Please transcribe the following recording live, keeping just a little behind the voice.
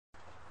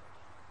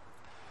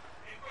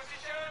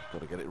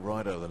Got to get it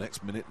right over the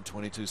next minute and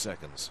 22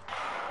 seconds.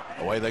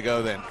 Away they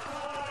go then.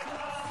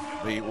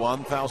 The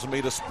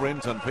 1,000-meter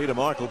sprint, and Peter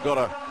Michael got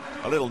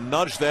a little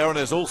nudge there, and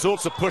there's all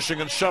sorts of pushing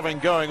and shoving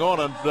going on,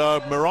 and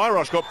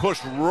Mirairos got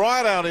pushed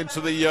right out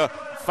into the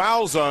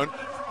foul zone.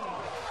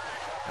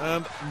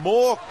 And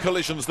more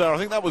collisions there. I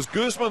think that was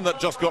Guzman that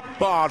just got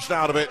barged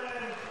out of it.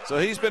 So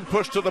he's been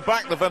pushed to the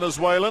back, the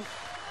Venezuelan.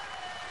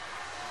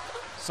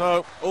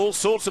 So all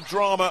sorts of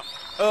drama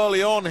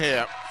early on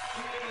here.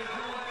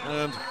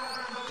 And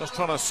just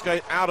trying to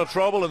skate out of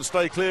trouble and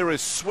stay clear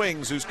is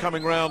Swings, who's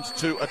coming round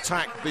to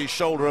attack the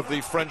shoulder of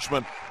the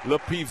Frenchman, Le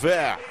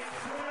Pivert.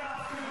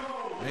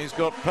 He's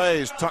got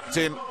Pays tucked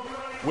in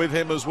with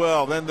him as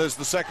well. Then there's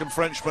the second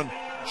Frenchman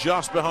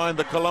just behind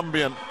the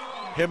Colombian,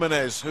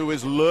 Jimenez, who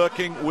is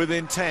lurking with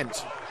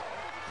intent.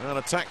 An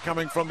attack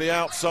coming from the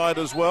outside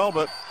as well,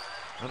 but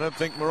I don't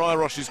think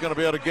Mirairos is going to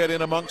be able to get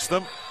in amongst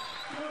them.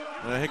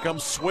 Here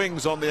comes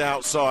Swings on the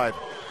outside.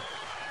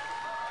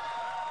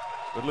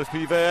 But Le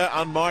Pivert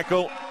and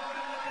Michael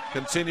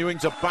continuing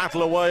to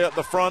battle away at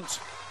the front.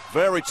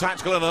 Very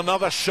tactical, and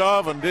another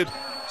shove, and did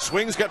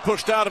Swings get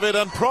pushed out of it,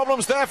 and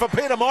problems there for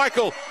Peter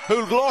Michael,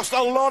 who lost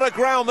a lot of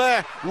ground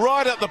there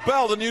right at the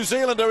bell. The New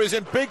Zealander is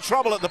in big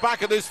trouble at the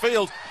back of this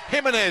field.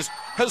 Jimenez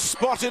has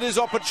spotted his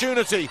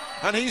opportunity,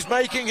 and he's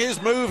making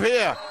his move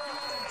here.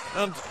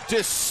 And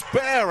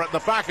despair at the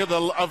back of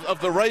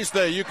the race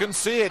there, you can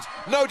see it.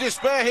 No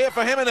despair here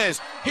for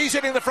Jimenez. He's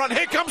hitting the front.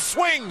 Here comes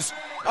Swings.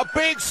 A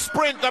big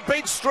sprint, a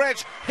big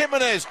stretch.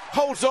 Jimenez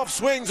holds off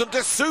Swings, and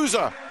De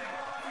Souza.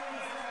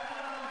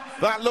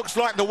 That looks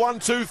like the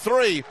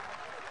 1-2-3.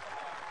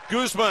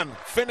 Guzman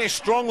finished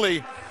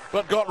strongly,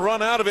 but got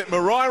run out of it.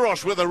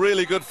 Mirairos with a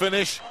really good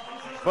finish.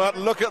 But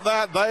look at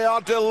that. They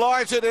are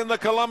delighted in the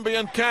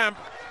Colombian camp.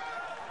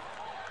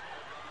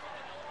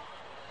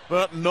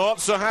 But not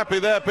so happy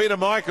there, Peter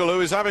Michael, who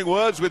is having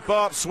words with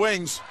Bart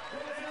Swings.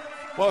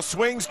 Well,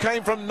 Swings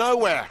came from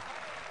nowhere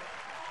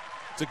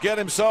to get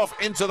himself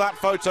into that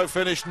photo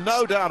finish.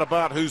 No doubt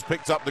about who's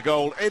picked up the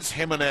gold. It's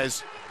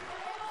Jimenez.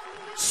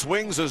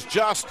 Swings has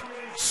just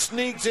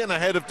sneaked in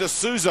ahead of De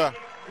Souza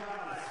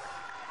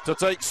to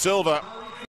take silver.